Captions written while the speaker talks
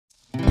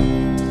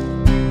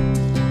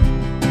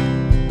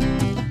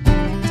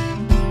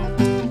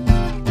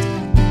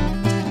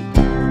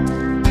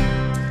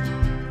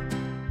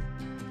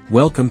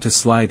Welcome to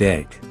Slide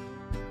Egg.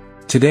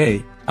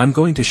 Today, I'm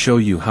going to show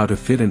you how to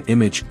fit an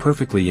image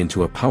perfectly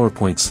into a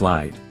PowerPoint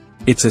slide.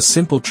 It's a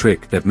simple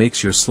trick that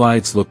makes your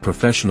slides look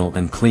professional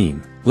and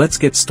clean. Let's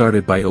get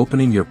started by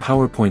opening your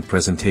PowerPoint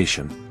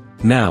presentation.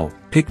 Now,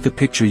 pick the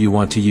picture you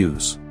want to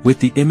use. With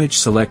the image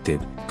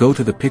selected, go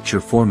to the Picture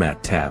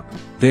Format tab.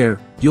 There,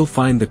 you'll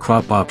find the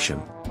crop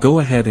option. Go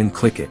ahead and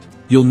click it.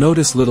 You'll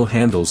notice little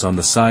handles on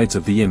the sides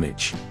of the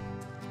image.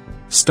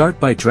 Start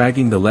by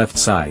dragging the left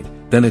side,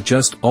 then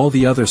adjust all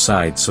the other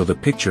sides so the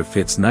picture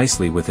fits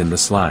nicely within the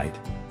slide.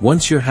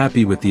 Once you're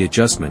happy with the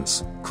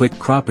adjustments, click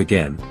Crop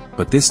again,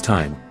 but this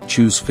time,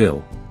 choose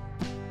Fill.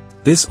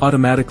 This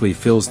automatically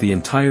fills the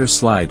entire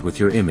slide with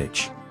your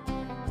image.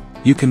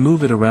 You can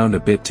move it around a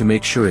bit to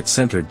make sure it's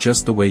centered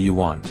just the way you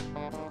want.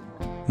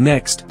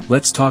 Next,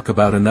 let's talk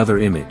about another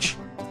image.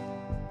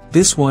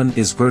 This one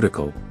is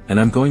vertical, and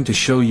I'm going to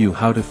show you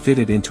how to fit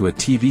it into a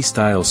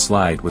TV-style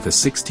slide with a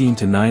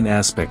 16:9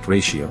 aspect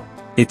ratio.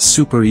 It's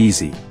super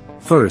easy.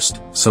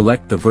 First,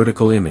 select the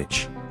vertical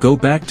image. Go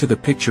back to the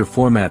Picture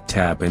Format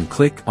tab and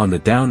click on the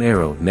down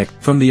arrow next.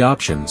 From the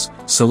options,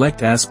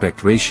 select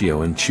Aspect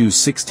Ratio and choose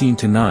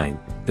 16:9,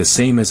 the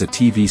same as a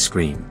TV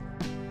screen.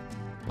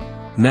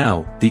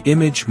 Now, the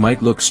image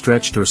might look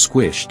stretched or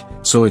squished,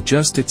 so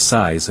adjust its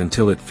size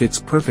until it fits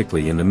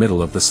perfectly in the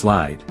middle of the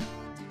slide.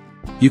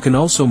 You can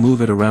also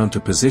move it around to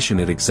position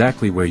it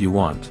exactly where you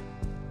want.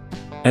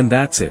 And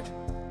that's it.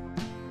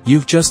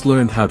 You've just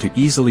learned how to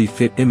easily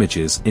fit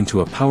images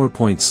into a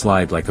PowerPoint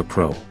slide like a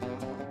pro.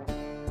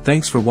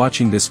 Thanks for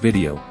watching this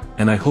video,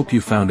 and I hope you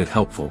found it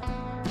helpful.